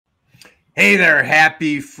Hey there,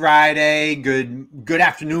 happy Friday. Good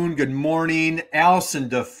afternoon, good morning. Allison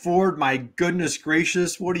DeFord, my goodness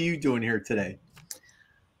gracious, what are you doing here today?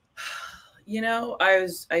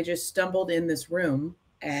 I just stumbled in this room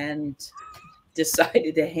and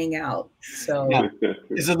decided to hang out. Yeah. So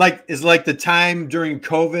Is it like the time during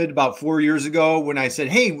COVID about 4 years ago when I said,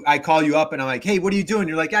 "Hey," I call you up and I'm like, "Hey, what are you doing?"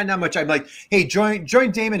 You're like, "Yeah, not much." I'm like, "Hey, join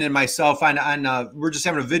Damon and myself on we're just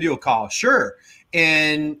having a video call." Sure.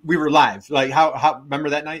 And we were live. Like how remember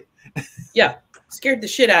that night? yeah, scared the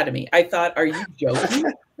shit out of me. I thought, are you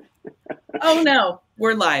joking? Oh no,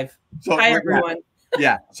 we're live. So Hi yeah. everyone.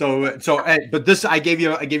 Yeah. But this, I gave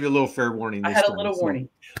you a little fair warning I this had a time. little So, warning.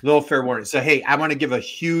 little fair warning. So, hey, I want to give a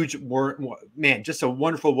huge man, just a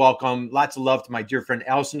wonderful welcome. Lots of love to my dear friend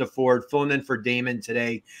Allison DeFord, filling in for Damon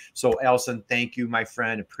today. So, Allison, thank you, my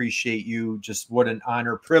friend. Appreciate you. Just what an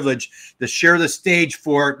honor, privilege to share the stage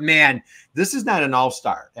for. Man, this is not an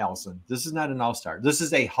all-star, Allison. This is not an all-star. This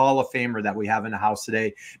is a Hall of Famer that we have in the house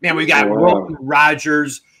today. Man, we got Wilton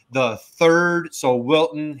Rogers the third. So,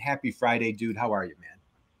 Wilton, happy Friday, dude. How are you, man?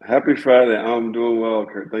 Happy Friday. I'm doing well,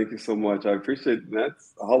 Kurt. Thank you so much. I appreciate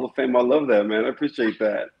that's a Hall of Fame. I love that, man. I appreciate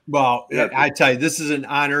that. Well, Yeah. I tell you, this is an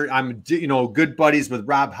honor. I'm, good buddies with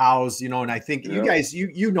Rob Howes, and I think you Yep. guys,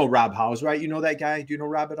 you know Rob Howes, right? You know that guy? Do you know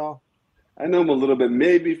Rob at all? I know him a little bit,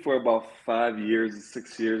 maybe for about 5 years,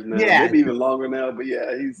 6 years now, Yeah, maybe even longer now. But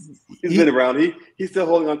yeah, he's been he around. He's still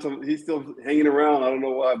holding on to. He's still hanging around. I don't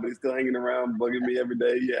know why, but he's still hanging around, bugging me every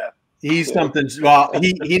day. Yeah. He's something. Well,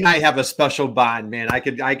 he and I have a special bond, man. I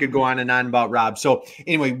could go on and on about Rob. So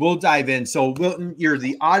anyway, we'll dive in. So Wilton, you're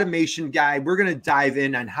the automation guy. We're going to dive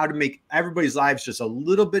in on how to make everybody's lives just a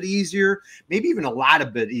little bit easier, maybe even a lot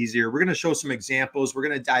of bit easier. We're going to show some examples. We're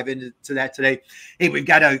going to dive into that today. Hey, we've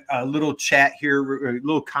got a little chat here, a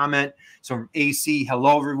little comment. So from AC,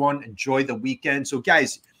 hello everyone. Enjoy the weekend. So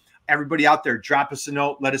guys, everybody out there, drop us a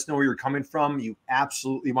note. Let us know where you're coming from. You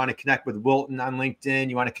absolutely want to connect with Wilton on LinkedIn.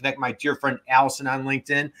 You want to connect my dear friend Allison on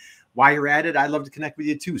LinkedIn. While you're at it, I'd love to connect with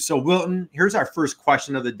you too. So, Wilton, here's our first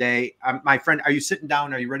question of the day. My friend, are you sitting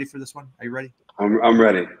down? Are you ready for this one? Are you ready? I'm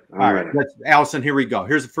ready. All right, Allison, here we go.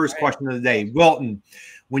 Here's the first question of the day. Wilton,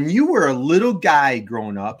 when you were a little guy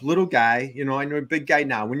growing up, I know you're a big guy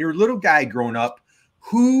now. When you were a little guy growing up,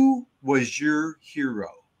 who was your hero?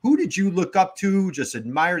 Who did you look up to, just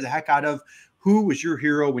admire the heck out of? Who was your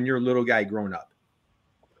hero when you're a little guy growing up?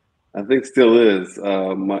 I think still is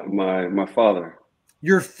my father.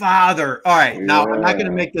 Your father. All right. Now, I'm not going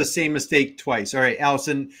to Yeah. make the same mistake twice. All right,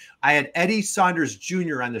 Allison, I had Eddie Saunders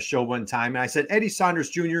Jr. on the show one time, and I said, Eddie Saunders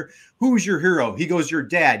Jr., who's your hero? He goes, your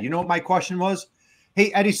dad. You know what my question was? Hey,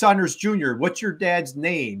 Eddie Saunders Jr., what's your dad's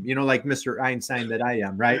name? Like Mr. Einstein that I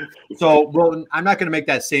am, right? So, Wilton, I'm not going to make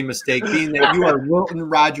that same mistake, being that you are Wilton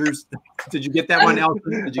Rogers. Did you get that one,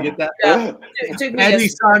 Allison? Did you get that? Yeah, it took me Eddie a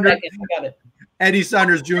Saunders. second. I got it. Eddie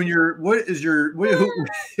Saunders Jr. What's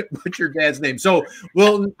your dad's name? So,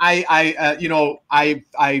 Wilton, I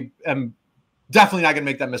am definitely not going to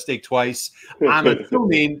make that mistake twice. I'm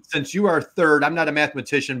assuming since you are third, I'm not a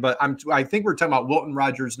mathematician, but I think we're talking about Wilton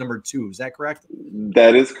Rogers number 2. Is that correct?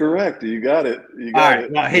 That is correct. You got it. You got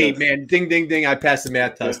it. Well, hey, man, ding, ding, ding. I passed the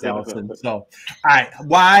math test, Allison. So, all right.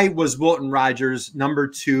 Why was Wilton Rogers number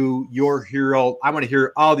 2 your hero? I want to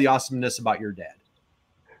hear all the awesomeness about your dad.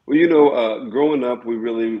 Well, growing up, we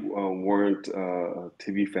really weren't a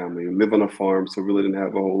TV family. We lived on a farm, so we really didn't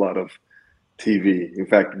have a whole lot of TV. In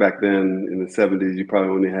fact, back then in the 70s, you probably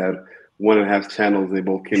only had 1.5 channels. They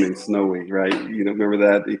both came in snowy, right? Remember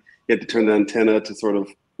that? You had to turn the antenna to sort of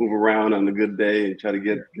move around on a good day and try to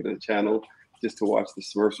get a channel just to watch the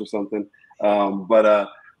Smurfs or something. But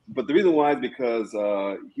the reason why is because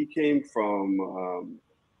he came from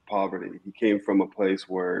poverty. He came from a place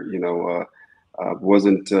where,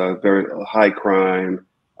 wasn't very high crime,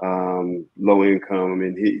 low income. I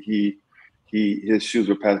mean, his shoes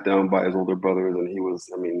were passed down by his older brothers, and he was,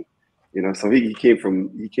 so he came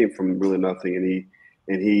from really nothing, and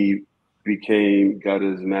he got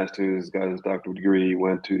his master's, got his doctorate degree,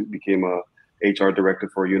 became a HR director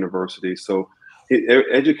for a university. So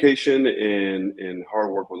education and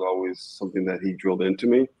hard work was always something that he drilled into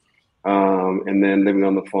me. And then living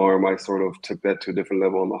on the farm, I sort of took that to a different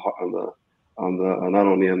level on the not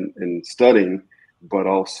only in studying, but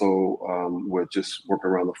also with just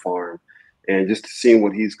working around the farm, and just seeing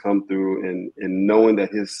what he's come through, and knowing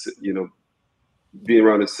that being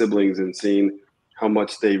around his siblings and seeing how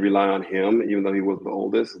much they rely on him, even though he wasn't the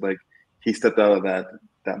oldest. Like, he stepped out of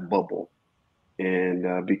that bubble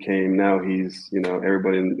and became, now he's,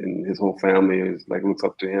 everybody in his whole family is like, looks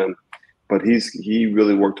up to him. But he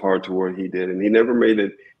really worked hard to where he did, and he never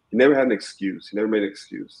had an excuse. He never made an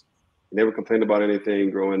excuse. never complained about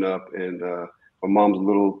anything growing up. And my mom's a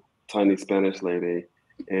little tiny Spanish lady.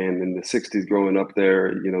 And in the 60s growing up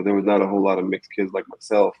there, you know, there was not a whole lot of mixed kids like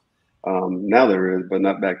myself. Now there is, but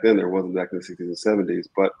not back then. There wasn't back in the 60s and 70s.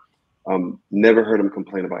 But never heard him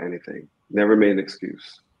complain about anything. Never made an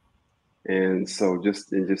excuse. And so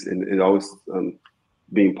it always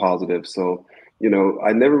being positive. So, you know,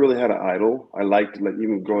 I never really had an idol. I liked, like,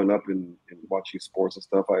 even growing up and watching sports and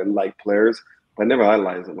stuff, I liked players, but I never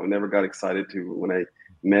idolized them. I never got excited to when I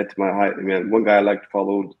met one guy I liked to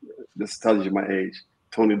follow. This tells you my age,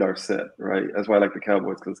 Tony Dorsett, right? That's why I like the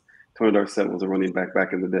Cowboys, because Tony Dorsett was a running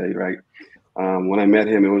back in the day, right? When I met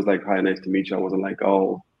him, it was like, hi, nice to meet you. I wasn't like,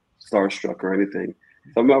 oh, starstruck or anything.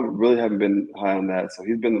 So I really haven't been high on that. So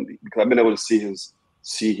because I've been able to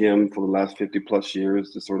see him for the last 50 plus years,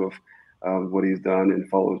 to sort of what he's done and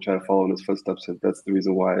try to follow in his footsteps. So that's the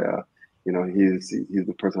reason why, you know, he's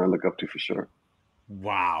the person I look up to for sure.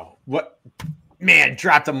 Wow. What, man,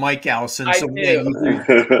 drop the mic, Allison. I So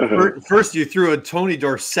do. first you threw a Tony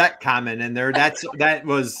Dorsett comment in there.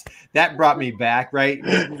 That brought me back, right?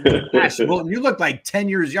 Gosh, well, you look like 10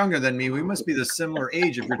 years younger than me. We must be the similar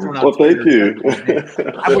age if you're throwing out. Well, thank you.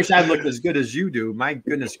 I wish I looked as good as you do. My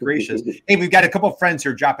goodness gracious. Hey, we've got a couple of friends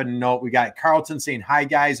here dropping a note. We got Carlton saying, hi,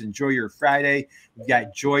 guys. Enjoy your Friday. We've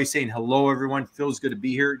got Joy saying, hello, everyone. Feels good to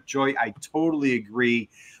be here. Joy, I totally agree.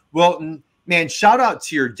 Wilton, man, shout out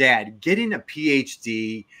to your dad, getting a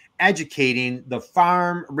PhD, educating, the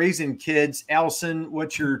farm, raising kids. Allison,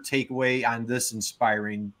 what's your takeaway on this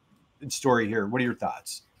inspiring story here? What are your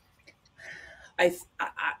thoughts?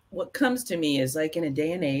 What comes to me is, like, in a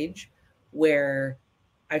day and age where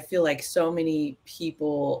I feel like so many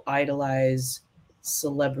people idolize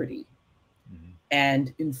celebrity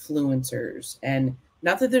and influencers, and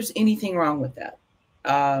not that there's anything wrong with that.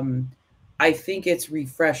 I think it's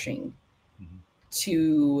refreshing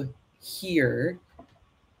to hear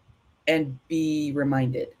and be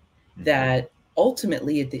reminded that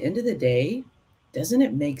ultimately, at the end of the day, doesn't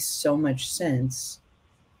it make so much sense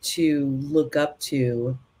to look up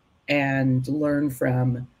to and learn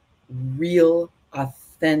from real,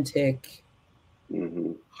 authentic,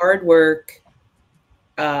 hard work,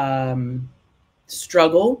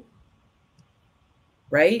 struggle,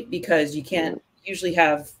 right? Because you can't usually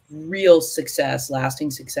have real success,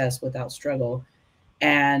 lasting success, without struggle.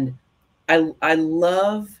 And I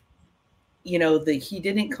love, you know, that he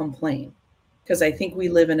didn't complain, because I think we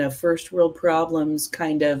live in a first world problems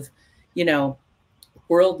kind of, you know,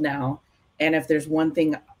 world now. And if there's one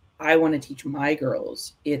thing I want to teach my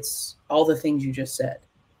girls, it's all the things you just said.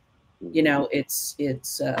 You know, it's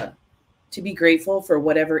to be grateful for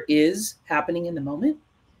whatever is happening in the moment,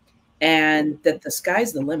 and that the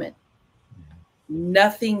sky's the limit.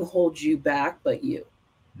 Nothing holds you back but you.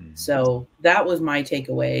 So that was my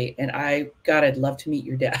takeaway. And I'd love to meet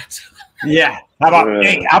your dad. Yeah. How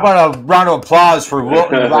about a round of applause for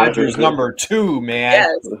Wilton Rogers #2, man?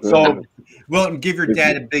 Yes. So Wilton, give your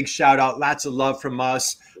dad a big shout out. Lots of love from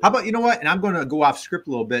us. How about, you know what? And I'm going to go off script a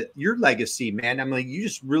little bit. Your legacy, man. I mean, you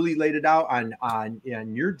just really laid it out on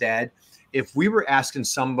your dad. If we were asking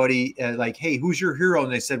somebody like, hey, who's your hero?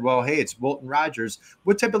 And they said, well, hey, it's Wilton Rogers.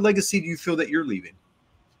 What type of legacy do you feel that you're leaving?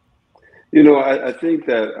 You know, I think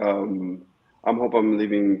that I hope I'm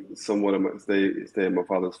leaving somewhat of stay in my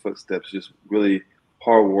father's footsteps. Just really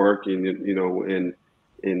hard work, and you know,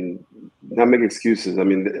 and not making excuses. I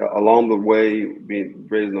mean, along the way, being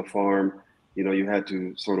raised on a farm, you know, you had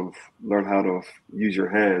to sort of learn how to use your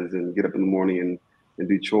hands and get up in the morning and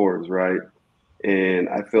do chores, right? And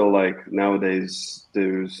I feel like nowadays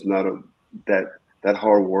there's not that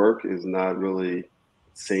hard work is not really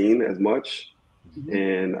seen as much.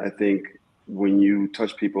 And I think when you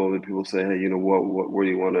touch people and people say, hey, you know where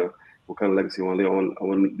do you want to, what kind of legacy you want to leave? I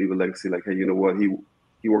want to leave a legacy like, hey, you know what,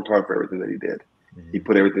 he worked hard for everything that he did. He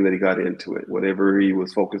put everything that he got into it. Whatever he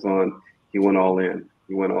was focused on, he went all in.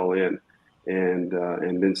 And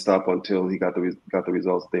didn't stop until he got the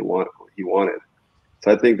results he wanted.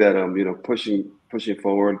 So I think that you know, pushing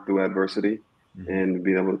forward through adversity and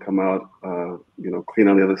being able to come out you know, clean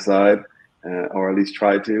on the other side, or at least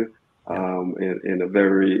try to, in a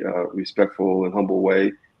very respectful and humble way,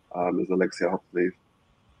 is the legacy I hope to leave.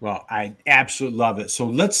 Well, I absolutely love it. So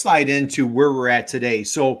let's slide into where we're at today.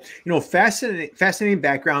 So, you know, fascinating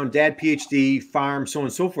background, dad, PhD, farm, so on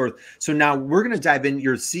and so forth. So now we're going to dive in.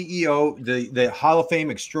 You're CEO, the Hall of Fame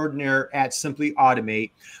extraordinaire at Simply Automate.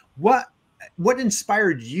 What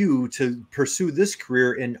inspired you to pursue this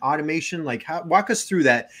career in automation? Like, walk us through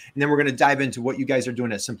that, and then we're going to dive into what you guys are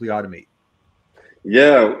doing at Simply Automate.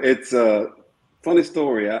 Yeah, it's a funny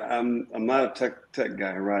story. I'm not a tech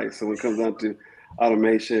guy, right? So when it comes down to,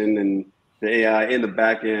 automation and the AI in the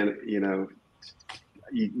back end,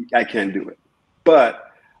 I can't do it.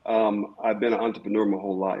 But I've been an entrepreneur my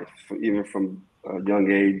whole life, even from a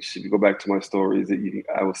young age. If you go back to my stories,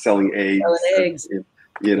 I was selling eggs. Selling eggs.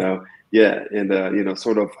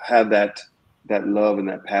 Sort of had that love and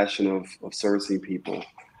that passion of servicing people.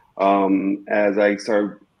 As I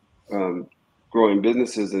started growing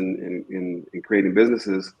businesses and creating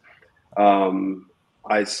businesses,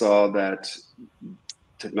 I saw that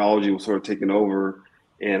technology was sort of taking over,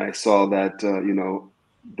 and I saw that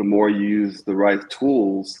the more you use the right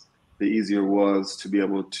tools, the easier it was to be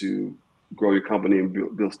able to grow your company and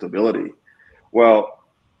build stability. Well,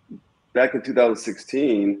 back in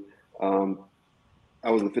 2016, I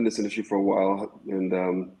was in the fitness industry for a while,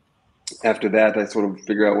 and after that, I sort of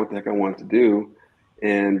figured out what the heck I wanted to do.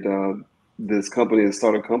 And this company, a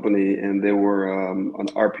startup company, and they were an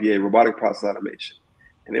RPA, robotic process automation,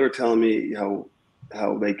 and they were telling me how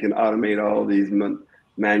they can automate all these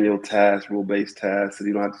manual tasks, rule-based tasks, and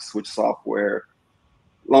you don't have to switch software.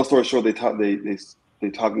 Long story short, they talked me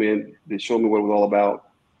in, they showed me what it was all about,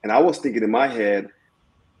 and I was thinking in my head,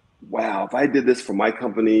 wow, if I did this for my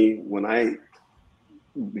company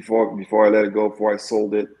before I let it go, before I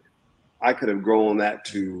sold it, I could have grown that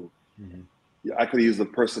to. I could have used the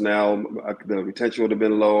personnel. The retention would have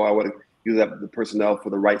been low. I would have used the personnel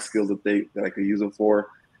for the right skills that I could use them for.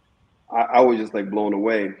 I was just like blown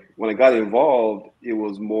away. When I got involved, it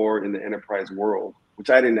was more in the enterprise world, which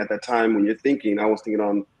I didn't at that time. When you're thinking, I was thinking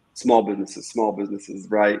on small businesses,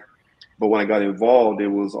 right? But when I got involved, it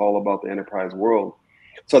was all about the enterprise world.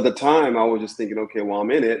 So at the time, I was just thinking, okay, well,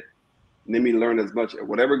 I'm in it. Let me learn as much.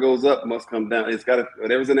 Whatever goes up must come down.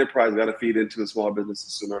 Whatever's an enterprise got to feed into the small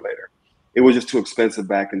businesses sooner or later. It was just too expensive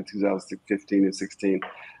back in 2015 and 16.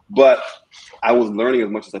 But I was learning as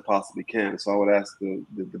much as I possibly can. So I would ask the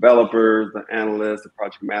developers, the analysts, the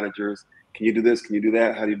project managers, can you do this? Can you do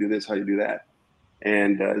that? How do you do this? How do you do that?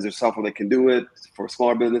 And is there software that can do it? For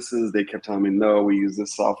smaller businesses, they kept telling me, no, we use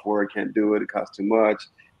this software. Can't do it. It costs too much.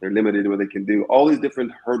 They're limited to what they can do. All these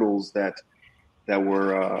different hurdles that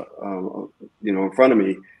were in front of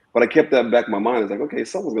me. But I kept that back in my mind. It's like, okay,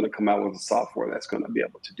 someone's going to come out with a software that's going to be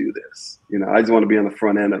able to do this. I just want to be on the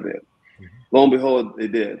front end of it. Lo and behold, they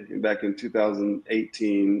did. And back in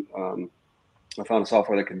 2018, I found a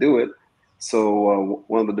software that could do it. So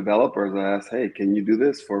one of the developers, I asked, hey, can you do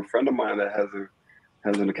this for a friend of mine that has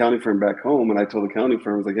an accounting firm back home? And I told the accounting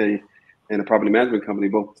firm, I was like, hey, and a property management company,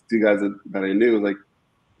 both two guys that I knew, was like,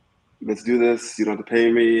 let's do this. You don't have to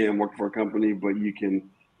pay me and work for a company, but you can.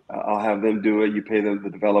 I'll have them do it. You pay them, the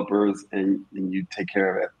developers, and you take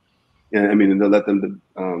care of it. And they'll let them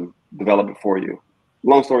develop it for you.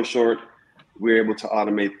 Long story short, we were able to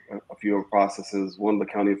automate a few of the processes. One of the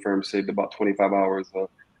accounting firms saved about 25 hours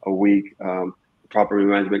a week. The property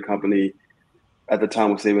management company at the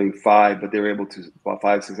time was saving 5, but they were able to about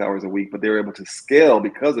 5-6 hours a week. But they were able to scale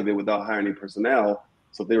because of it without hiring any personnel.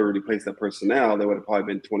 So if they were to replace that personnel, they would have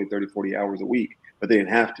probably been 20, 30, 40 hours a week, but they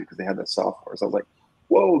didn't have to because they had that software. So I was like,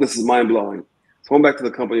 whoa, this is mind blowing. So I went back to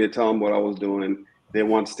the company to tell them what I was doing. They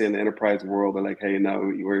want to stay in the enterprise world. They're like, hey, no,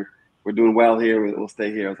 we're doing well here. We'll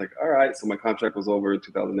stay here. I was like, all right. So my contract was over in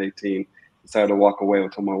 2018. Decided to walk away. I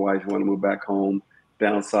told my wife, I want to move back home,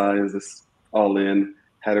 downsize, this all in,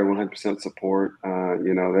 had her 100% support.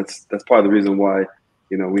 That's part of the reason why,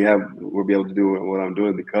 we'll be able to do what I'm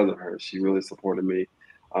doing because of her. She really supported me.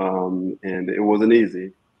 And it wasn't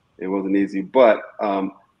easy. But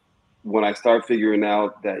when I started figuring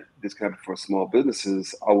out that this could happen for small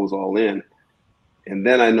businesses, I was all in. And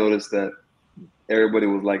then I noticed that everybody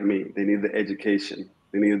was like me. They needed the education.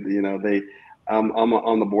 They needed, I'm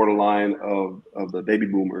on the borderline of the baby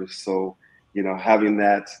boomers. So, having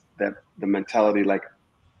the mentality, like,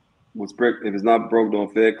 what's brick, if it's not broke,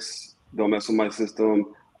 don't fix, don't mess with my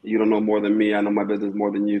system. You don't know more than me. I know my business more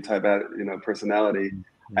than you type of, personality.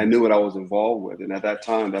 I knew what I was involved with. And at that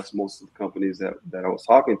time, that's most of the companies that I was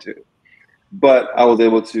talking to. But I was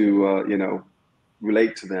able to,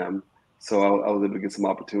 relate to them. So I was able to get some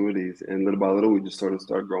opportunities. And little by little, we just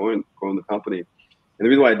started growing the company. And the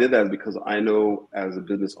reason why I did that is because I know as a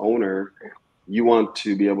business owner, you want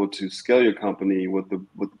to be able to scale your company with the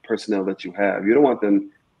personnel that you have. You don't want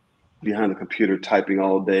them behind the computer typing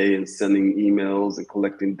all day and sending emails and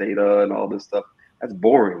collecting data and all this stuff. That's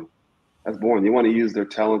boring. You want to use their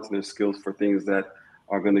talents and their skills for things that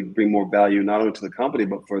are going to bring more value, not only to the company,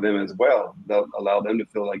 but for them as well. They'll allow them to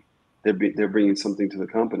feel like they're bringing something to the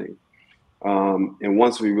company. And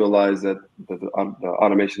once we realized that the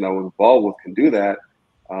automation I was involved with can do that,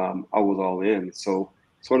 I was all in. So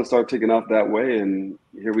sort of started taking off that way. And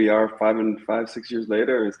here we are 5, 6 years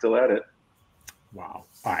later and still at it. Wow.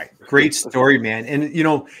 All right. Great story, man. And, you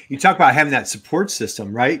know, you talk about having that support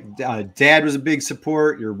system, right? Dad was a big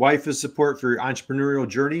support. Your wife is support for your entrepreneurial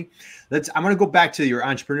journey. I'm going to go back to your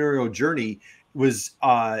entrepreneurial journey was,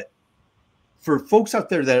 for folks out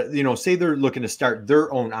there that, you know, say they're looking to start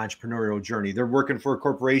their own entrepreneurial journey. They're working for a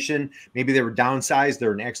corporation. Maybe they were downsized.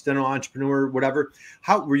 They're an accidental entrepreneur, whatever.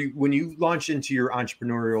 How were you, when you launched into your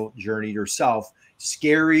entrepreneurial journey yourself,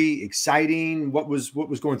 scary, exciting? What was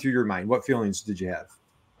going through your mind? What feelings did you have?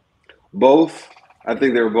 Both. I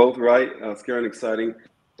think they were both right, scary and exciting.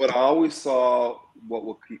 But I always saw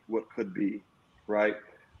what could be, right?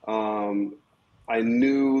 I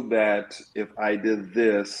knew that if I did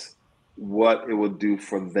this, what it would do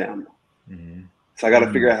for them. Mm-hmm. So I got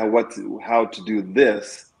to figure out how to do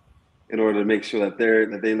this in order to make sure that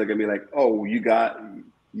they look at me like, oh, you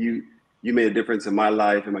made a difference in my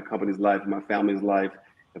life, in my company's life, in my family's life.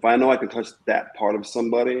 If I know I can touch that part of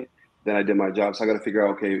somebody, then I did my job. So I got to figure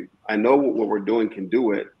out, okay, I know what we're doing can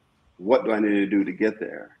do it. What do I need to do to get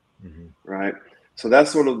there? Mm-hmm. Right. So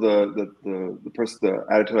that's sort of the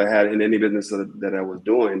attitude I had in any business that I was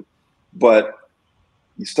doing. But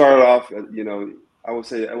you started off, you know, I would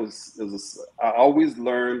say I always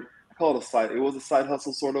learned, I call it it was a side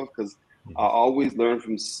hustle sort of, because I always learned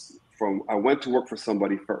I went to work for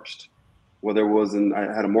somebody first. Whether it was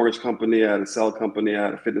I had a mortgage company, I had a cell company, I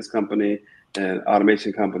had a fitness company, and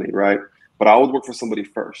automation company, right? But I always work for somebody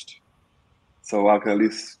first. So I can at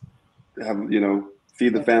least have, you know,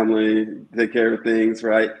 feed the family, take care of things,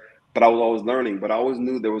 right? But I was always learning, but I always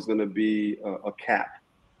knew there was going to be a cap.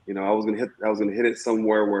 You know, I was gonna hit it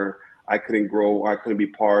somewhere where I couldn't grow, or I couldn't be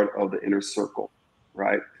part of the inner circle,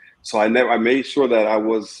 right? So I made sure that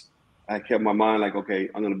I kept my mind like, okay,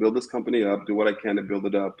 I'm gonna build this company up, do what I can to build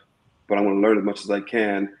it up, but I'm gonna learn as much as I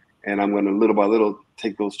can, and I'm gonna little by little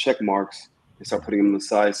take those check marks and start putting them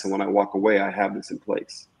aside. So when I walk away, I have this in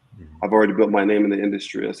place. Mm-hmm. I've already built my name in the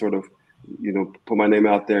industry. I sort of, you know, put my name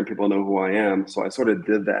out there and people know who I am. So I sort of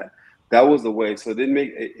did that. That was the way. So it didn't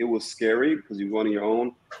make it was scary because you're going on your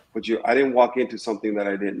own, but I didn't walk into something that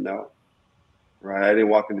I didn't know, right? I didn't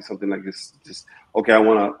walk into something like this. Just okay, I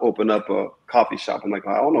want to open up a coffee shop. I'm like,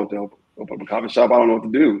 I don't know what to open up a coffee shop. I don't know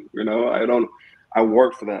what to do. You know, I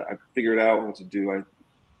worked for that. I figured out what to do. I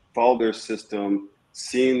followed their system,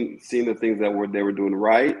 seeing the things that they were doing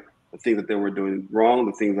right, the things that they were doing wrong,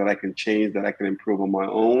 the things that I can change, that I can improve on my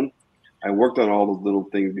own. I worked on all those little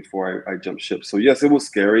things before I jumped ship. So yes, it was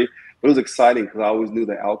scary, but it was exciting because I always knew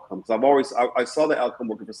the outcome. Because I saw the outcome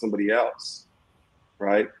working for somebody else,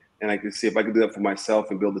 right? And I could see if I could do that for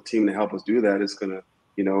myself and build a team to help us do that, it's gonna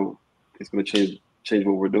change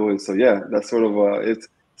what we're doing. So yeah, that's sort of it's.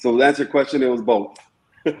 So to answer your question, it was both.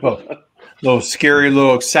 Both. A little scary, a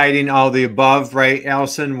little exciting, all the above, right,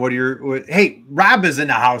 Allison? Hey, Rob is in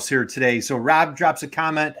the house here today. So Rob drops a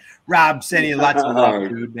comment. Rob, sending you lots of love,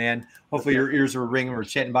 dude, man. Hopefully your ears were ringing. We were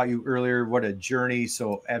chatting about you earlier. What a journey.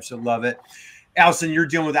 So absolutely love it. Allison, you're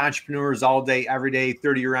dealing with entrepreneurs all day, every day,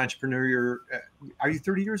 30-year entrepreneur. Are you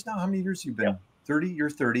 30 years now? How many years have you been? Yep. 30? You're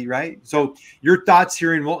 30, right? So your thoughts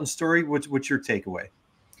hearing Wilton's story, what's your takeaway?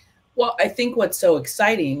 Well, I think what's so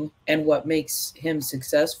exciting and what makes him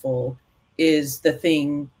successful is the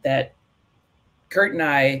thing that Kurt and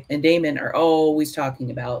I and Damon are always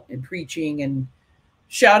talking about and preaching and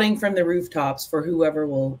shouting from the rooftops for whoever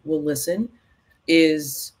will listen,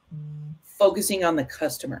 is focusing on the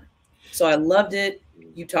customer. So I loved it.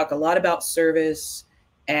 You talk a lot about service.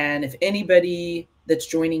 And if anybody that's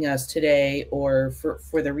joining us today or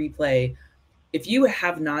for the replay, if you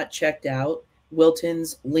have not checked out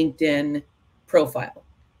Wilton's LinkedIn profile,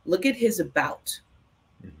 look at his about.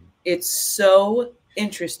 It's so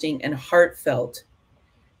interesting and heartfelt.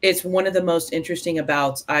 It's one of the most interesting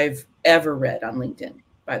abouts I've ever read on LinkedIn,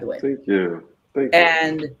 by the way. Thank you.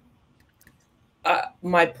 And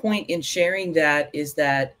my point in sharing that is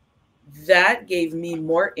that gave me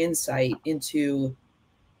more insight into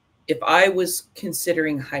if I was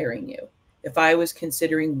considering hiring you, if I was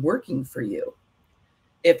considering working for you,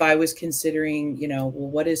 if I was considering, well,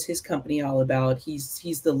 what is his company all about?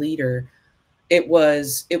 He's the leader. It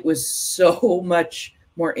was so much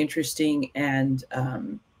more interesting and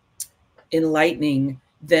enlightening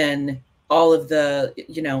than all of the,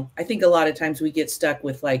 I think a lot of times we get stuck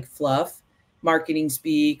with like fluff, marketing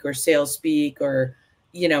speak or sales speak or,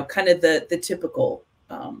 kind of the typical,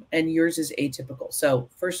 and yours is atypical. So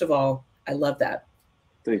first of all, I love that.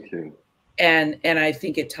 Thank you. And I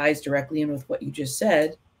think it ties directly in with what you just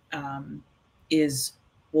said, is,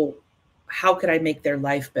 well, how could I make their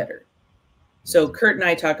life better? So Kurt and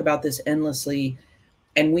I talk about this endlessly,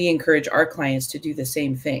 and we encourage our clients to do the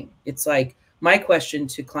same thing. It's like, my question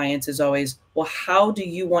to clients is always, well, how do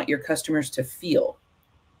you want your customers to feel?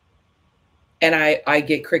 And I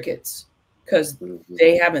get crickets, because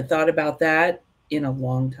they haven't thought about that in a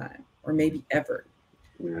long time, or maybe ever.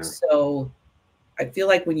 Yeah. So I feel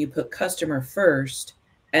like when you put customer first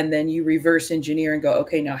and then you reverse engineer and go,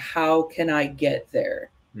 okay, now how can I get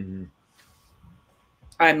there? Mm-hmm.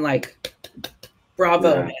 I'm like,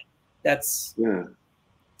 bravo, man. That's,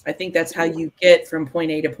 I think that's how you get from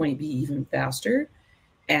point A to point B even faster,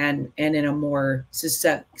 and in a more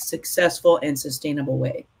successful and sustainable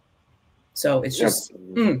way. So it's just,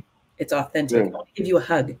 it's authentic. I'll give you a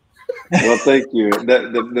hug. Well, thank you.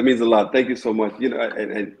 That means a lot. Thank you so much. You know,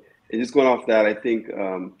 and just going off that, I think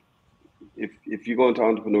if you go into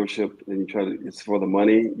entrepreneurship and you try to, it's for the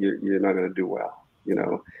money, you're not going to do well. You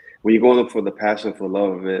know, when you go in for the passion, for the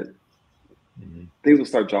love of it, things will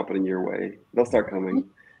start dropping in your way. They'll start coming,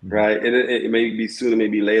 right? And it may be sooner,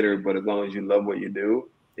 maybe later, but as long as you love what you do,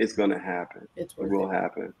 it's going to happen. It will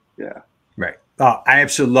happen. Yeah. Right. I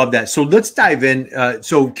absolutely love that. So let's dive in.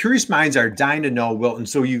 So curious minds are dying to know, Wilton.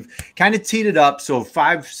 So you've kind of teed it up. So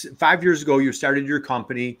five years ago, you started your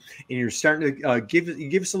company, and you're starting to give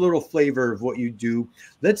us a little flavor of what you do.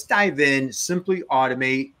 Let's dive in. Simply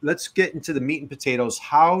automate. Let's get into the meat and potatoes.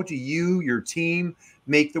 How do you, your team,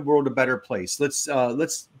 make the world a better place? Let's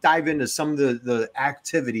dive into some of the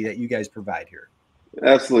activity that you guys provide here.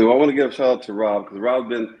 Absolutely. Well, I want to give a shout out to Rob,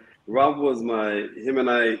 because Rob was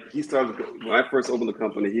he started, when I first opened the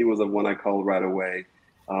company, he was the one I called right away.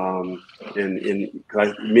 Me and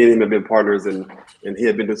him have been partners, and he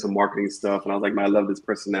had been doing some marketing stuff. And I was like, man, I love this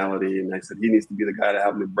personality. And I said, he needs to be the guy to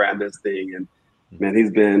help me brand this thing. And man,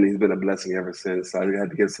 he's been a blessing ever since. So I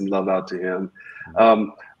had to give some love out to him.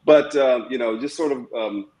 You know, just sort of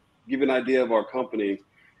give you an idea of our company.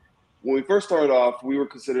 When we first started off, we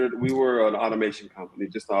were an automation company,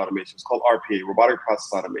 just automation. It's called RPA, Robotic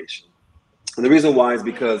Process Automation. And the reason why is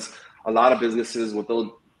because a lot of businesses,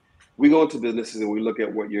 we go into businesses and we look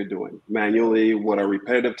at what you're doing manually, what are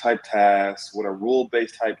repetitive type tasks, what are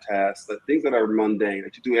rule-based type tasks, the things that are mundane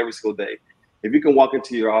that you do every single day. If you can walk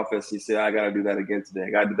into your office and you say, I got to do that again today, I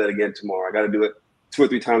got to do that again tomorrow, I got to do it 2 or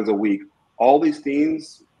 3 times a week, all these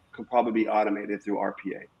things could probably be automated through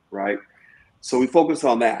RPA, right? So we focus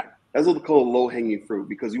on that. That's what we call low-hanging fruit,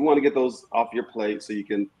 because you want to get those off your plate so you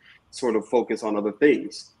can sort of focus on other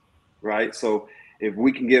things, right? So if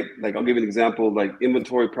we can get, like, I'll give you an example, like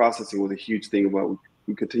inventory processing was a huge thing about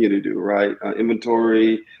we continue to do, right?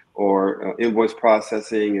 Inventory or invoice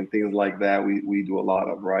processing and things like that, we do a lot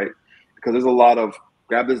of, right? Because there's a lot of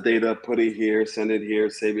grab this data, put it here, send it here,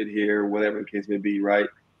 save it here, whatever the case may be, right?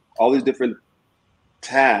 All these different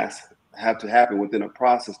tasks have to happen within a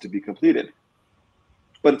process to be completed.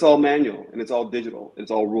 But it's all manual and it's all digital.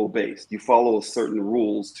 It's all rule-based. You follow certain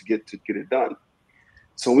rules to get it done.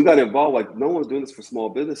 So we got involved, like no one's doing this for small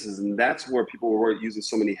businesses. And that's where people were using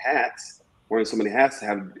so many hats, wearing so many hats to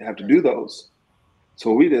have to do those.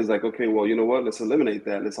 So what we did is like, okay, well, you know what? Let's eliminate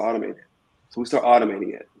that. Let's automate it. So we start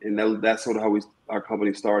automating it. And that's sort of how our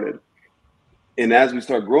company started. And as we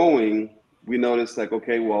start growing, we noticed like,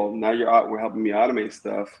 okay, well, now we're helping me automate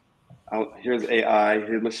stuff. Here's AI,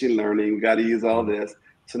 here's machine learning. We got to use all this.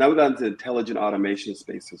 So now we got into intelligent automation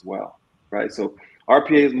space as well, right? So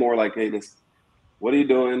RPA is more like, hey, what are you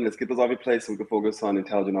doing? Let's get those off your plate so we can focus on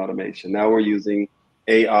intelligent automation. Now we're using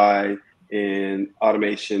AI and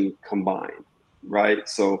automation combined, right?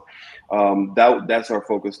 So that's our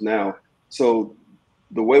focus now. So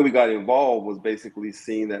the way we got involved was basically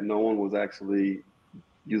seeing that no one was actually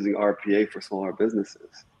using RPA for smaller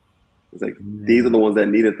businesses. It's like, these are the ones that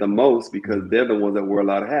need it the most because they're the ones that wear a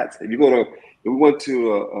lot of hats. If we went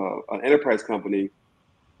to an enterprise company,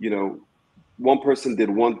 you know, one person did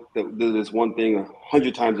this one thing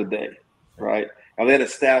 100 times a day, right? And they had a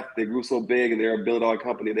staff, they grew so big and they were a billion-dollar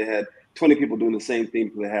company, they had 20 people doing the same thing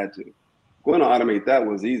because they had to. Going to automate that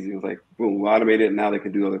was easy. It was like, boom, we automated it, and now they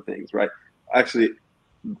can do other things, right? Actually,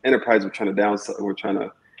 enterprise were trying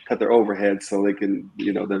to cut their overhead so they can,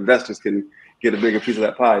 you know, the investors can get a bigger piece of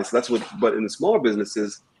that pie. So but in the smaller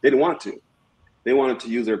businesses, they didn't want to. They wanted to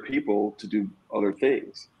use their people to do other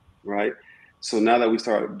things, right? So now that we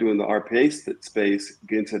start doing the RPA space,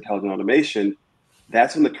 get into intelligent automation,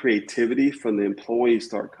 that's when the creativity from the employees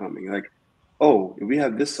start coming. Like, oh, if we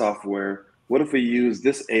have this software, what if we use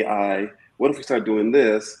this AI? What if we start doing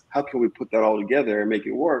this? How can we put that all together and make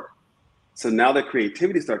it work? So now the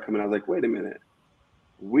creativity started coming. I was like, wait a minute.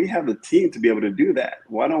 We have the team to be able to do that.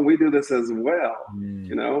 Why don't we do this as well?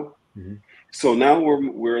 You know? Mm-hmm. So now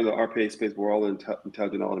we're in the RPA space. We're all in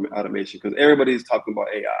intelligent automation because everybody's talking about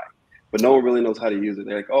AI, but no one really knows how to use it.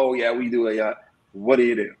 They're like, oh yeah, we do AI. What do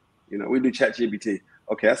you do? You know, we do ChatGPT.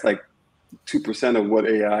 Okay, that's like 2% of what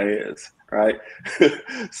AI is, right?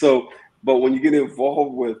 So, but when you get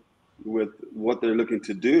involved with what they're looking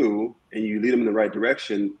to do and you lead them in the right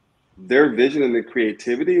direction, their vision and their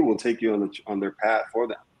creativity will take you on their path for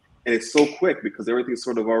them. And it's so quick because everything's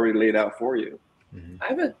sort of already laid out for you.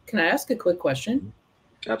 Can I ask a quick question?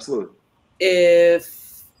 Absolutely.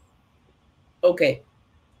 Okay,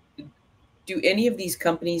 do any of these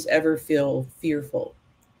companies ever feel fearful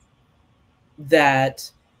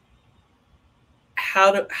that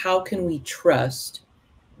how can we trust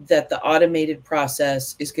that the automated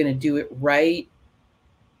process is going to do it right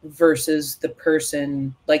versus the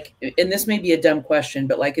person, like, and this may be a dumb question,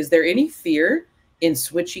 but like, is there any fear in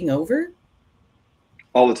switching over?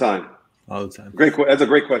 All the time. All the time. That's a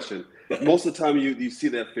great question. Most of the time you see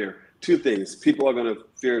that fear. Two things. People are going to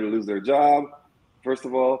fear to lose their job, first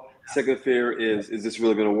of all. Second fear is this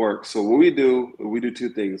really going to work? So what we do two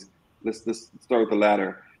things. Let's start with the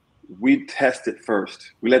latter. We test it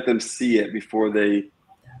first. We let them see it before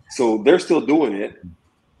so they're still doing it.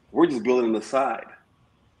 We're just building on the side.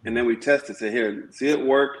 And then we test it, say, here, see it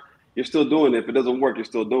work. You're still doing it. If it doesn't work, you're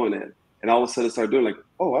still doing it. And all of a sudden start doing like,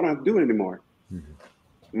 oh, I don't have to do it anymore. And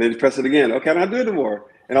then you press it again. Okay, I don't have to do it anymore.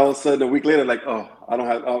 And all of a sudden a week later, like, oh, I'm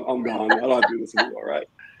gone. I don't have to do this anymore, right?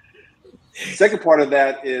 Second part of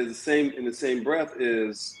that is in the same breath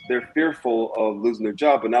is they're fearful of losing their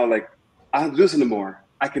job, but now like, I don't have to do this anymore.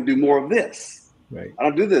 I can do more of this. Right. I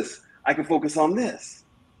don't do this. I can focus on this.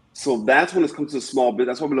 So that's when it comes to small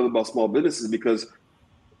business. That's what we love about small businesses, because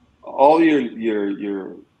all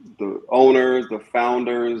the owners, the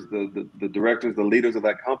founders, the directors, the leaders of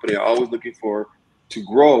that company are always looking to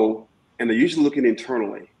grow, and they're usually looking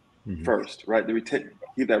internally first, right?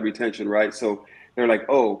 Keep that retention, right? So they're like,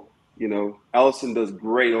 oh, you know, Allison does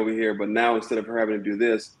great over here, but now instead of her having to do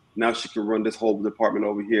this, now she can run this whole department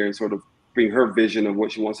over here and sort of bring her vision of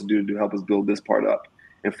what she wants to do to help us build this part up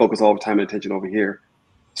and focus all the time and attention over here.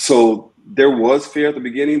 So there was fear at the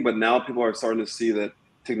beginning, but now people are starting to see that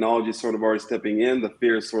technology is sort of already stepping in. The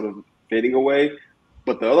fear is sort of fading away.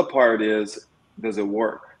 But the other part is, does it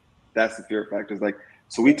work? That's the fear factor. It's like,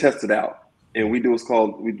 so we test it out, and we put in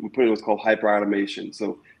what's called hyper automation.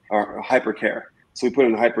 So our hypercare. So we put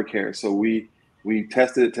in hypercare. So we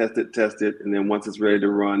test it, and then once it's ready to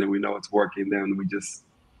run and we know it's working, then we just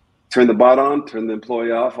turn the bot on, turn the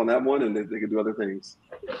employee off on that one, and they can do other things.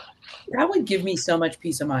 That would give me so much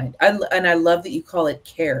peace of mind. And I love that you call it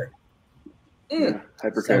care. Yeah,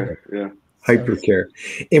 hypercare. Yeah. Hypercare.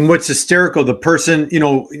 And what's hysterical, the person, you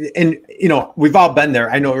know, and, you know, we've all been there.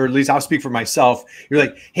 I know, or at least I'll speak for myself. You're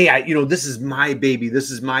like, hey, you know, this is my baby. This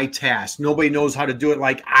is my task. Nobody knows how to do it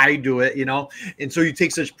like I do it, you know? And so you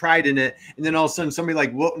take such pride in it. And then all of a sudden somebody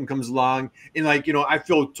like Wilton comes along and like, you know, I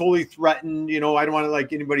feel totally threatened. You know, I don't want to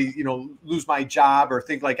like anybody, you know, lose my job or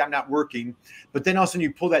think like I'm not working. But then all of a sudden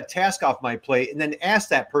you pull that task off my plate and then ask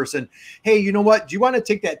that person, hey, you know what? Do you want to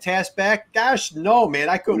take that task back? Gosh, no, man,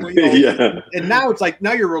 I couldn't. You know, yeah. And now it's like,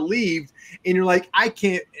 now you're relieved and you're like, I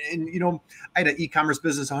can't. And, you know, I had an e-commerce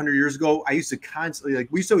business 100 years ago. I used to constantly, like,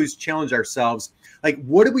 we used to always challenge ourselves. Like,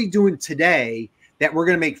 what are we doing today that we're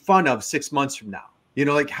going to make fun of 6 months from now? You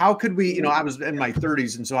know, like, how could we, you know, I was in my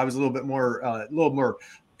 30s. And so I was a little more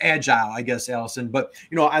agile, I guess, Allison. But,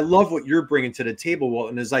 you know, I love what you're bringing to the table,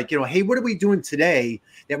 Wilton, is like, you know, hey, what are we doing today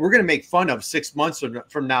that we're going to make fun of 6 months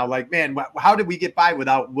from now? Like, man, how did we get by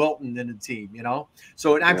without Wilton and the team, you know?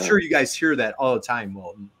 So, and I'm sure you guys hear that all the time,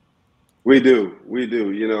 Wilton. We do.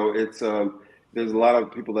 You know, it's, there's a lot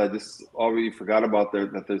of people that just already forgot about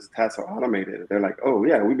that those tasks are automated. They're like, oh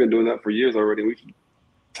yeah, we've been doing that for years already. We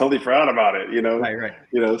totally forgot about it, you know? Right.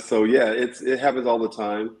 You know, so yeah, it happens all the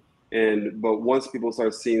time. But once people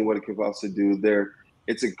start seeing what it can also do,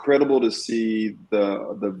 it's incredible to see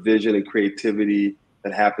the vision and creativity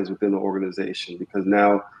that happens within the organization, because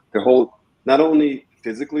now not only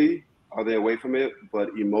physically are they away from it, but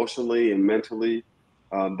emotionally and mentally,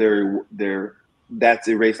 that's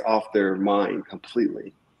erased off their mind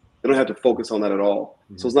completely. They don't have to focus on that at all.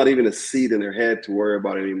 Mm-hmm. So it's not even a seed in their head to worry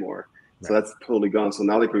about anymore. Right. So that's totally gone. So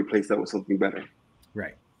now they can replace that with something better.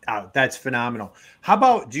 Right. Oh, that's phenomenal. How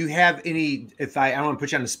about, do you have any, I don't want to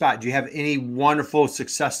put you on the spot, do you have any wonderful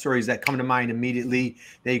success stories that come to mind immediately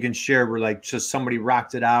that you can share where like just somebody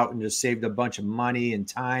rocked it out and just saved a bunch of money and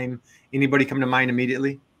time? Anybody come to mind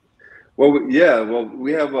immediately? Well, we have,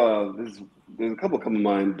 there's a couple come to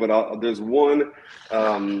mind, but there's one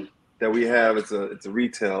that we have, it's a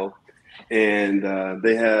retail, and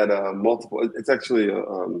they had multiple, it's actually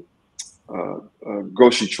a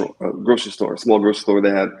grocery store, a small grocery store.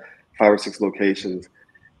 They had 5 or 6 locations,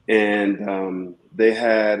 and they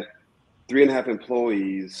had 3.5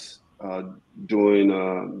 employees doing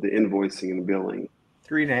the invoicing and billing.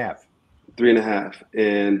 3.5. 3.5,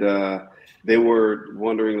 and they were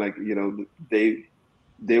wondering, like, you know,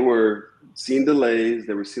 they were seeing delays,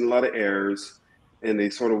 they were seeing a lot of errors, and they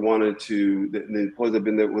sort of wanted to. The employees have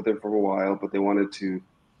been there with them for a while, but they wanted to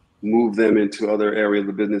move them into other areas of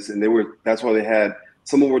the business, and that's why they had,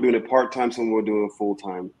 some of them were doing it part-time, some were doing it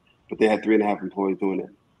full-time, but they had 3.5 employees doing it.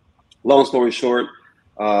 Long story short,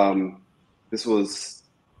 this was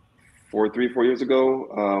 4 years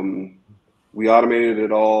ago. We automated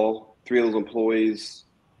it all. 3 of those employees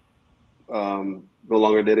no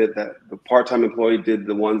longer did it. That the part-time employee did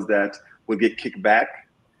the ones that would get kicked back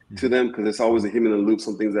to them, because it's always a human in the loop,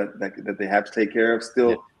 some things that they have to take care of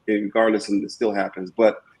still, regardless, and it still happens.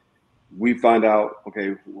 But we find out,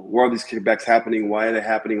 okay, where are these kickbacks happening? Why are they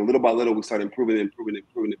happening? Little by little, we start improving it.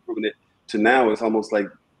 To now, it's almost like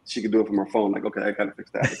she could do it from her phone. Like, okay, I gotta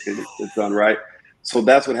fix that. Okay, it's done, right? So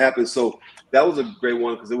that's what happened. So that was a great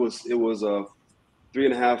one, because it was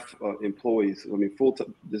 3.5 employees. I mean, full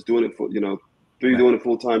time, just doing it for, you know, 3 doing it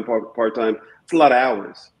full time, part time. It's a lot of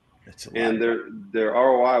hours. That's a lot. And their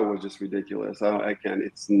ROI was just ridiculous. I can't.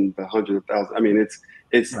 It's in the hundreds of thousands. I mean, it's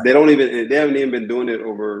right. They haven't even been doing it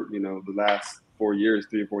over, you know, the last 4 years,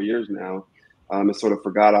 3 or 4 years now. It's sort of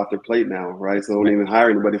forgot off their plate now, right? So they don't even hire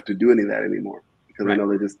anybody to do any of that anymore, because I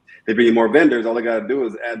know they bring in more vendors. All they got to do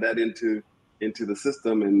is add that into the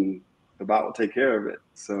system, and the bot will take care of it.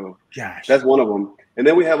 So that's one of them. And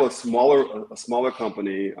then we have a smaller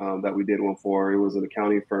company that we did one for. It was an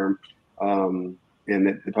accounting firm. And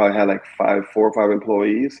they probably had like 4 or 5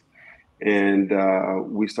 employees, and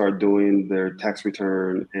we started doing their tax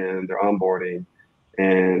return and their onboarding,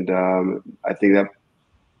 and I think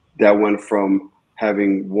that went from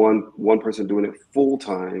having one person doing it full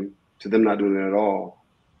time to them not doing it at all,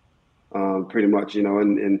 pretty much, you know,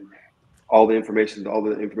 and all the information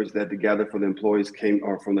they had to gather for the employees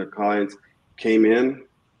or from their clients came in.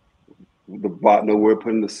 The bot knew where to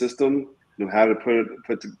put in the system, knew how to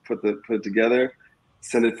put it together.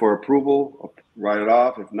 Send it for approval, write it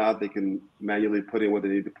off. If not, they can manually put in what they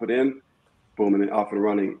need to put in. Boom, and then off and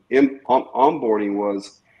running. Onboarding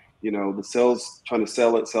was, you know, the sales trying to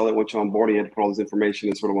sell it. Once you're onboarding, you had to put all this information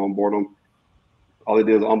and sort of onboard them. All they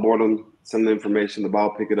did is onboard them, send the information, the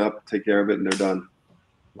bot will pick it up, take care of it, and they're done.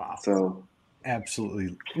 Wow. So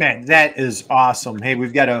absolutely, man, that is awesome. Hey,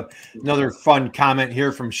 we've got another fun comment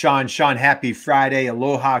here from Sean. Sean, happy Friday.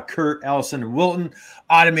 Aloha, Kurt, Allison, and Wilton.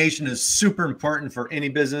 Automation is super important for any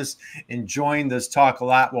business. Enjoying this talk a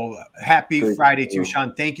lot. Well, happy Friday to you,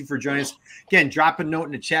 Sean. Thank you for joining us. Again, drop a note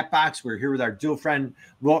in the chat box. We're here with our dear friend,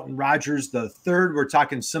 Wilton Rogers III. We're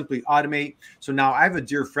talking Simply Automate. So now I have a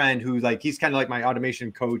dear friend who, like, he's kind of like my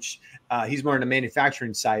automation coach. He's more on the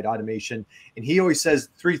manufacturing side, automation. And he always says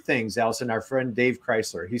 3 things, Allison, our friend Dave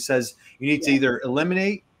Chrysler. He says you need to either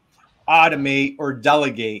eliminate, automate, or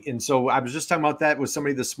delegate. And so I was just talking about that with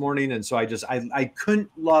somebody this morning. And so I couldn't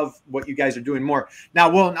love what you guys are doing more. Now,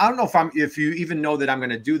 Will, I don't know if you even know that I'm going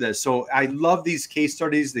to do this. So I love these case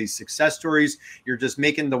studies, these success stories. You're just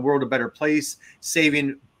making the world a better place,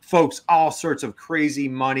 saving folks all sorts of crazy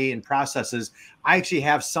money and processes. I actually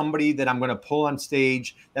have somebody that I'm going to pull on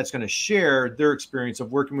stage that's going to share their experience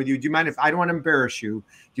of working with you. Do you mind if I don't want to embarrass you?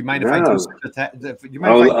 Do you mind if I do? Do you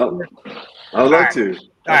mind if I would love to.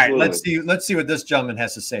 All right, let's see what this gentleman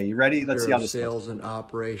has to say. You ready? Let's see how this sales and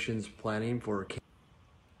operations planning for.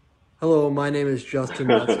 Hello, my name is Justin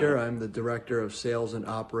Metzger. I'm the Director of Sales and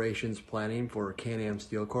Operations Planning for Can-Am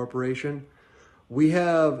Steel Corporation. We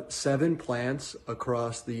have 7 plants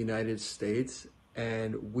across the United States,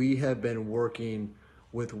 and we have been working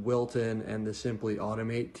with Wilton and the Simply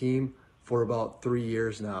Automate team for about 3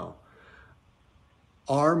 years now.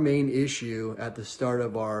 Our main issue at the start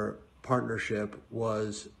of our partnership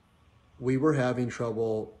was we were having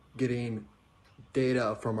trouble getting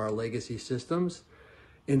data from our legacy systems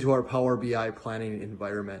into our Power BI planning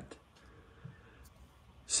environment.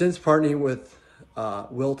 Since partnering with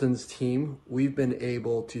Wilton's team, we've been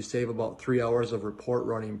able to save about 3 hours of report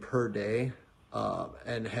running per day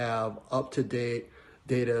and have up-to-date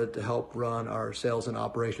data to help run our sales and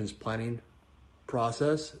operations planning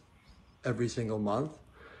process every single month.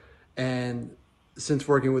 And since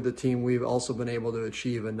working with the team, we've also been able to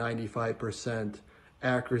achieve a 95%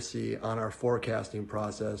 accuracy on our forecasting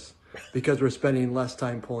process because we're spending less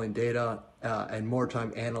time pulling data and more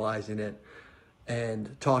time analyzing it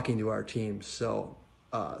and talking to our teams. So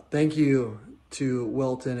thank you to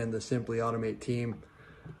Wilton and the Simply Automate team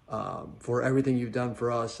for everything you've done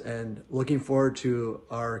for us, and looking forward to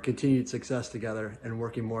our continued success together and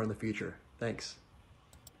working more in the future. Thanks.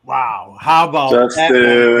 Wow. How about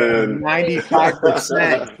Justin?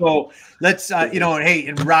 95%. So let's, hey,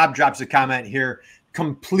 and Rob drops a comment here.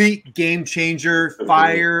 Complete game changer,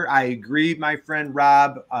 fire. I agree, my friend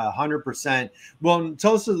Rob, 100%. Well,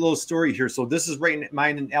 tell us a little story here. So this is right in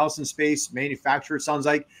mine and Allison space, manufacturer. Sounds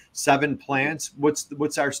like 7 plants.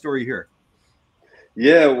 What's our story here?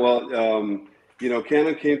 Yeah, well,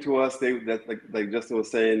 Canon came to us. Like Justin was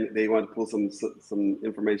saying, they wanted to pull some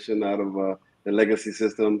information out of the legacy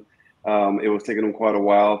system. It was taking them quite a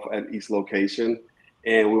while at each location,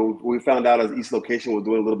 and we found out as each location was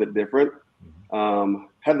doing a little bit different.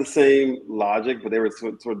 Had the same logic, but they were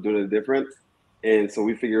sort of doing it different. And so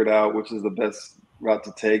we figured out which is the best route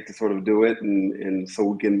to take to sort of do it, and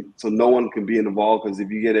so no one can be involved, because if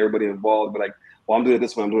you get everybody involved, but like, well, I'm doing it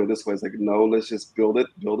this way, I'm doing it this way. It's like, no, let's just build it,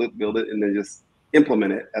 and then just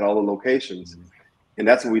implement it at all the locations. And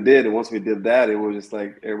that's what we did. And once we did that, it was just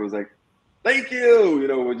like, everyone's like, thank you.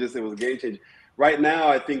 It was a game changer. Right now,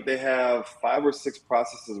 I think they have 5 or 6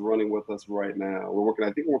 processes running with us right now.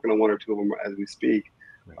 I think we're working on 1 or 2 of them as we speak,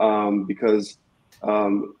 because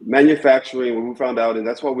manufacturing, what we found out, and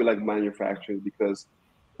that's why we like manufacturing, because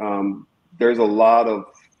there's a lot of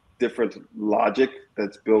different logic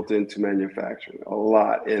that's built into manufacturing, a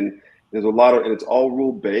lot. And there's a lot of, and it's all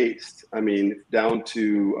rule based. I mean, down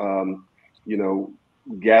to,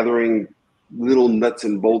 gathering little nuts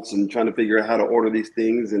and bolts and trying to figure out how to order these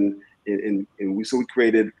things. And we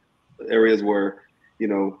created areas where,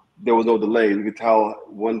 there was no delay. We could tell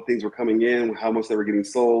when things were coming in, how much they were getting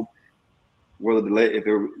sold, where the delay,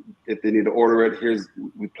 if they need to order it,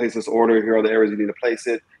 we place this order, here are the areas you need to place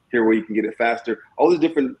it, here where you can get it faster, all these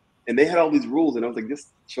different, and they had all these rules, and I was like, just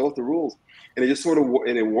show us the rules. And it just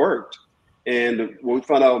and it worked. And what we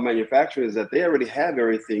found out with manufacturing is that they already have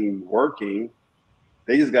everything working.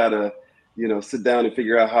 They just gotta, sit down and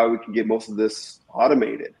figure out how we can get most of this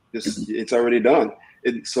automated. It's already done.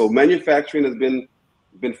 So manufacturing has been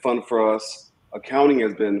fun for us. Accounting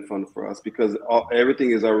has been fun for us, because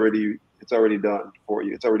everything is already done for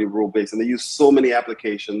you. It's already rule based, and they use so many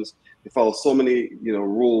applications. They follow so many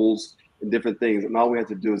rules and different things, and all we have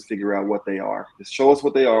to do is figure out what they are. Just show us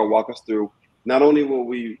what they are, walk us through. Not only will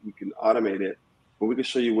we can automate it, but we can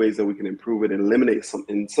show you ways that we can improve it and eliminate some.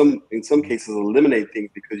 In some cases, eliminate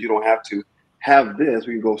things, because you don't have to have this.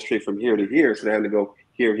 We can go straight from here to here, so they have to go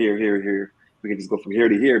here, here, here, here. We can just go from here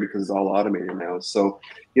to here because it's all automated now. So,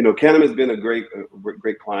 Canon has been a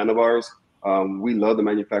great client of ours. We love the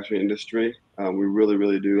manufacturing industry. We really,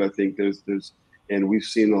 really do. I think and we've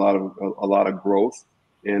seen a lot of growth,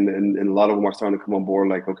 and a lot of them are starting to come on board.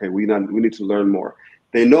 Like, okay, we need to learn more.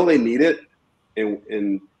 They know they need it,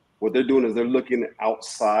 and what they're doing is they're looking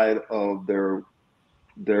outside of their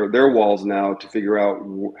walls now to figure out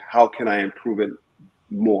how can I improve it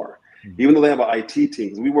more. Even though they have an IT team,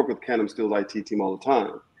 because we work with Canon Steel's IT team all the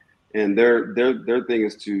time, and their thing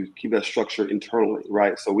is to keep that structure internally,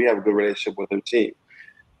 right? So we have a good relationship with their team.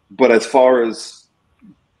 But as far as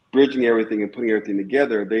bridging everything and putting everything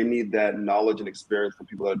together, they need that knowledge and experience from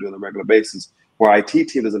people that are doing it on a regular basis, where IT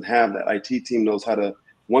team doesn't have that. IT team knows how to,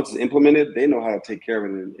 once it's implemented, they know how to take care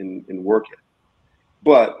of it and work it.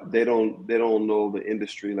 But they don't know the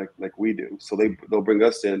industry like we do. So they'll bring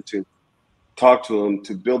us in to talk to them,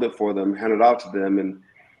 to build it for them, hand it out to them, and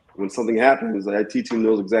when something happens, the IT team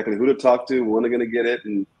knows exactly who to talk to, when they're going to get it,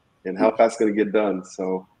 and how fast it's going to get done.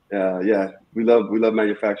 So we love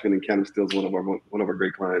manufacturing, and Canon Steel's one of our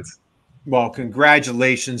great clients. Well,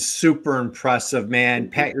 congratulations. Super impressive, man.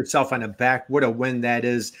 Pat yourself on the back. What a win that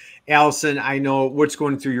is. Allison, I know what's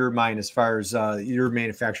going through your mind as far as your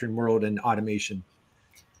manufacturing world and automation.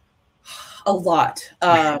 A lot.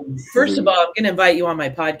 First of all, I'm going to invite you on my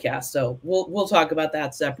podcast, so we'll talk about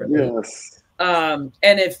that separately. Yes. And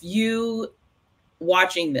if you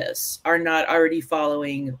watching this are not already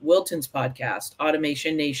following Wilton's podcast,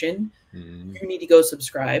 Automation Nation, you need to go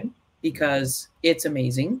subscribe, because it's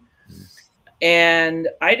amazing. And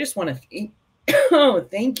I just want to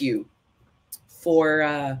thank you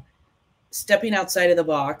for stepping outside of the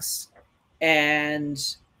box,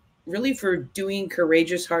 and really for doing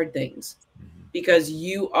courageous, hard things, because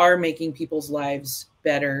you are making people's lives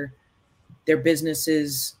better, their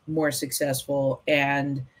businesses more successful.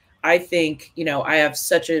 And I think, I have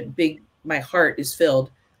my heart is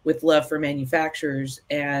filled with love for manufacturers,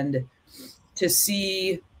 and to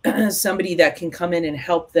see somebody that can come in and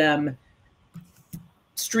help them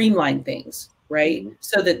streamline things, right?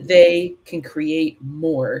 So that they can create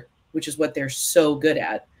more, which is what they're so good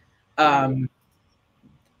at.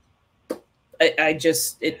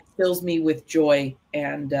 It fills me with joy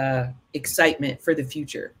and excitement for the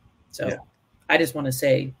future. So I just want to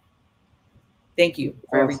say Thank you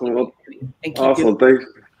for everything. Well, and keep awesome. doing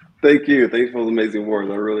Thank you. Thanks for those amazing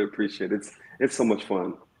words. I really appreciate it. It's so much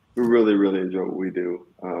fun. We really, really enjoy what we do.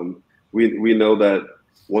 We know that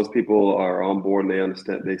once people are on board and they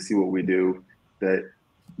understand, they see what we do, that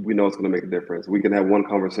we know it's going to make a difference. We can have one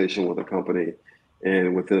conversation with a company,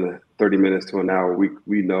 and within 30 minutes to an hour,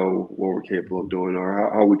 we know what we're capable of doing,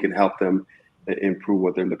 or how we can help them improve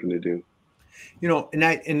what they're looking to do. You know, and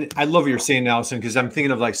I love what you're saying, Allison, because I'm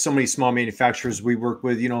thinking of like so many small manufacturers we work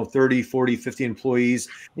with, 30, 40, 50 employees,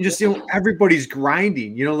 and just, everybody's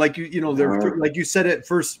grinding, like, they're like you said it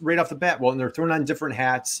first right off the bat. Well, and they're throwing on different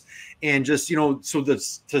hats, and just, so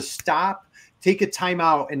to stop, take a time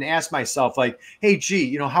out and ask myself, like, hey,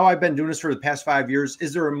 gee, how I've been doing this for the past 5 years.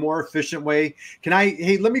 Is there a more efficient way?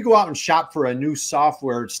 Hey, let me go out and shop for a new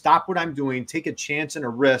software, stop what I'm doing, take a chance and a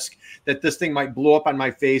risk that this thing might blow up on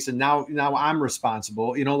my face. And now I'm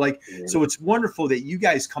responsible, So it's wonderful that you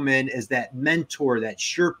guys come in as that mentor, that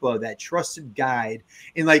Sherpa, that trusted guide,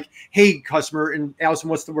 and like, hey, customer, and Allison,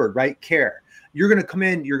 what's the word, right? Care. You're going to come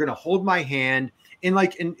in, you're going to hold my hand. And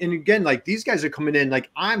like, and again, like these guys are coming in,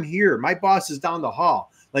 like, I'm here, my boss is down the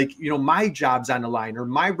hall. Like, my job's on the line, or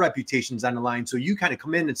my reputation's on the line. So you kind of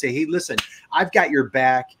come in and say, hey, listen, I've got your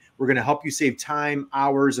back. We're going to help you save time,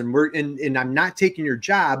 hours, and and I'm not taking your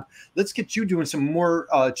job. Let's get you doing some more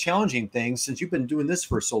challenging things since you've been doing this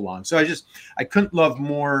for so long. So I couldn't love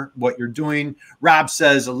more what you're doing. Rob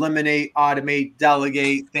says, eliminate, automate,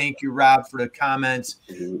 delegate. Thank you, Rob, for the comments.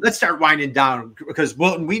 Let's start winding down, because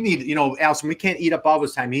Wilton, we need, Allison, we can't eat up all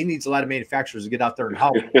this time. He needs a lot of manufacturers to get out there and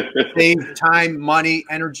help save time, money,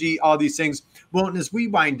 energy, all these things. Wilton, as we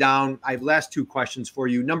wind down, I have last two questions for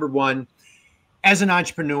you. Number one, as an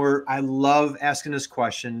entrepreneur, I love asking this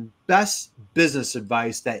question: best business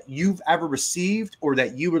advice that you've ever received, or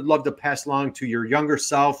that you would love to pass along to your younger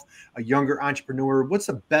self, a younger entrepreneur. What's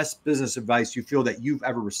the best business advice you feel that you've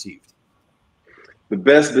ever received? The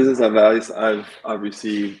best business advice I've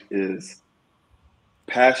received is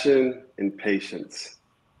passion and patience.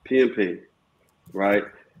 P&P, right?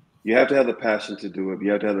 You have to have the passion to do it. You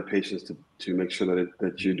have to have the patience to make sure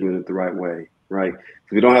that you're doing it the right way, right?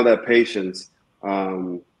 If you don't have that patience,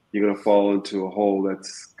 you're going to fall into a hole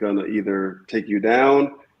that's going to either take you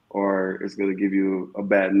down, or it's going to give you a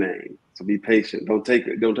bad name. So be patient. Don't take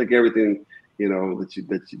everything,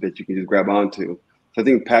 that you can just grab onto. So I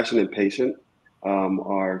think passion and patience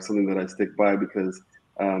are something that I stick by, because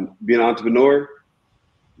being an entrepreneur,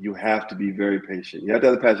 you have to be very patient. You have to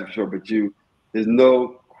have the passion for sure, but there's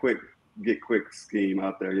no get quick scheme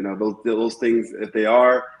out there. Those things, if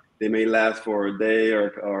they may last for a day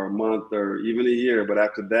or a month or even a year, but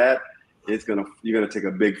after that, you're gonna take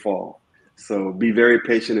a big fall. So be very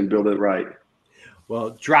patient and build it right.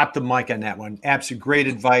 Well, drop the mic on that one. Absolutely great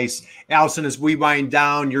advice. Allison, as we wind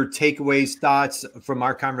down, your takeaways, thoughts from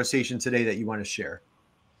our conversation today that you want to share.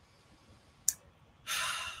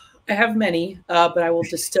 I have many, but I will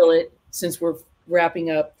distill it since we're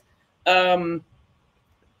wrapping up. I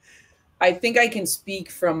think I can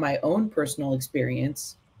speak from my own personal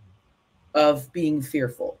experience of being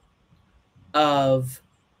fearful and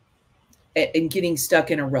getting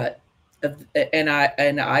stuck in a rut. And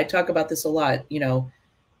I talk about this a lot.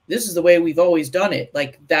 This is the way we've always done it.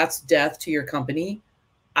 Like, that's death to your company.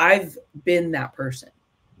 I've been that person.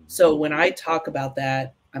 So when I talk about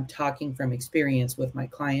that, I'm talking from experience with my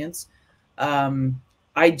clients.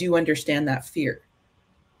 I do understand that fear,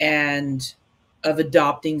 and of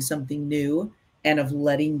adopting something new, and of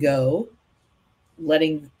letting go,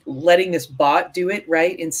 letting this bot do it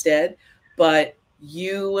right instead. But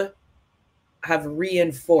you have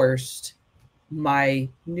reinforced my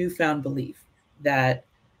newfound belief that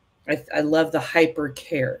I love the hyper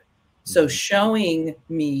care. So showing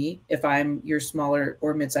me, if I'm your smaller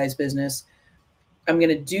or mid-sized business, I'm going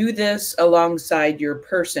to do this alongside your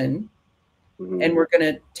person, and we're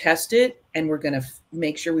going to test it, and we're going to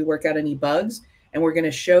make sure we work out any bugs, and we're going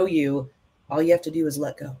to show you all you have to do is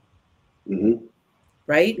let go.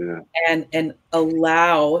 Right? Yeah. And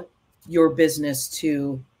allow your business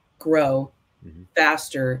to grow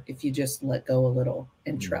faster if you just let go a little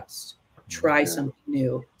and try something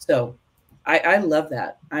new. So I love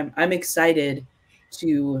that. I'm excited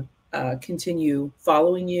to continue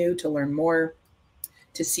following you, to learn more,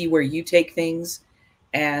 to see where you take things,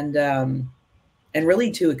 and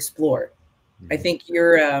really to explore. I think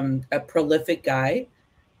you're a prolific guy,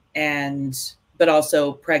 but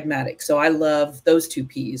also pragmatic. So I love those two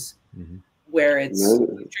P's, where it's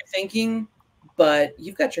future thinking, but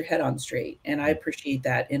you've got your head on straight. And I appreciate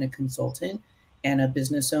that in a consultant and a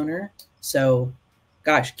business owner. So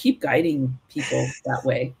gosh, keep guiding people that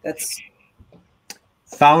way.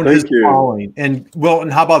 Found his Thank you. calling. And Wilton,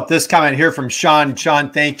 how about this comment here from Sean?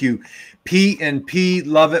 Sean, thank you. P and P,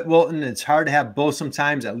 love it, Wilton. It's hard to have both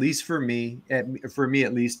sometimes, at least for me at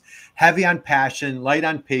least. Heavy on passion, light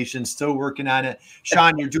on patience, still working on it.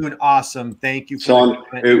 Sean, you're doing awesome. Thank you for Sean,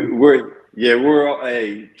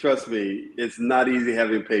 hey, trust me, it's not easy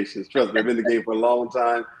having patience. Trust me, I've been in the game for a long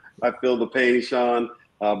time. I feel the pain, Sean.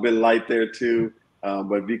 I've been light there too.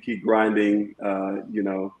 But if you keep grinding, you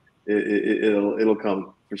know, it'll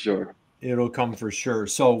come for sure. It'll come for sure.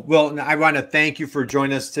 So, Wilton, I want to thank you for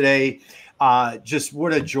joining us today. Just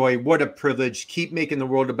what a joy, what a privilege. Keep making the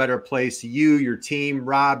world a better place. You, your team,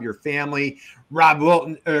 Rob, your family,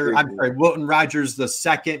 Wilton Rogers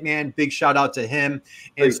II, man. Big shout out to him.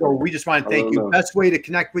 And so we just want to thank you. Best way to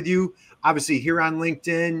connect with you, obviously here on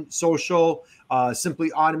LinkedIn, social,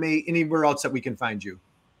 Simply Automate, anywhere else that we can find you.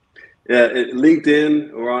 Yeah,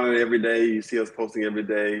 LinkedIn, we're on it every day. You see us posting every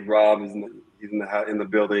day. Rob is in the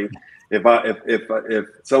building. If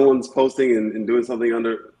someone's posting and doing something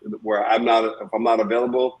under where if I'm not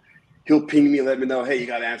available, he'll ping me and let me know, hey, you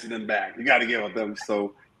got to answer them back. You got to get with them.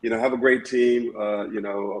 So, you know, have a great team. You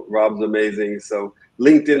know, Rob's amazing. So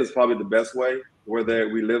LinkedIn is probably the best way. We're there.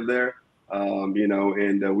 We live there. You know,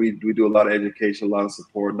 and we do a lot of education, a lot of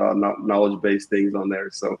support, knowledge-based things on there.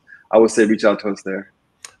 So I would say reach out to us there.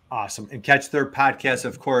 Awesome. And catch their podcast,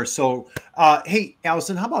 of course. So, hey,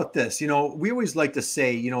 Allison, how about this? You know, we always like to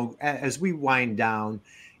say, you know, as we wind down,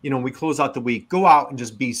 you know, we close out the week, go out and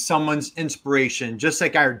just be someone's inspiration, just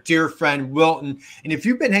like our dear friend Wilton. And if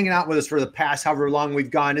you've been hanging out with us for the past however long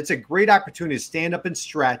we've gone, it's a great opportunity to stand up and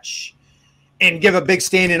stretch and give a big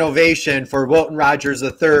standing ovation for Wilton Rogers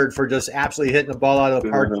III for just absolutely hitting the ball out of the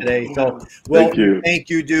park today. So, Wilton, thank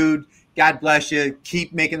you, dude. God bless you.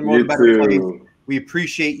 Keep making the world a better place. We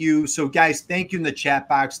appreciate you. So, guys, thank you in the chat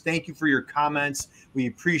box. Thank you for your comments. We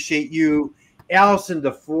appreciate you. Allison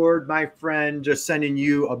DeFord, my friend, just sending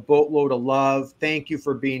you a boatload of love. Thank you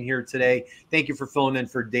for being here today. Thank you for filling in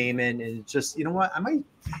for Damon. And just, you know what?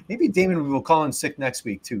 Maybe Damon will call in sick next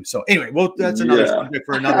week too. So anyway, that's another subject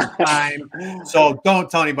for another time. So don't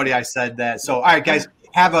tell anybody I said that. So, all right, guys,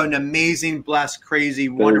 have an amazing, blessed, crazy,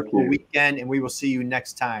 wonderful weekend. And we will see you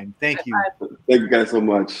next time. Thank you. Thank you guys so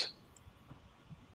much.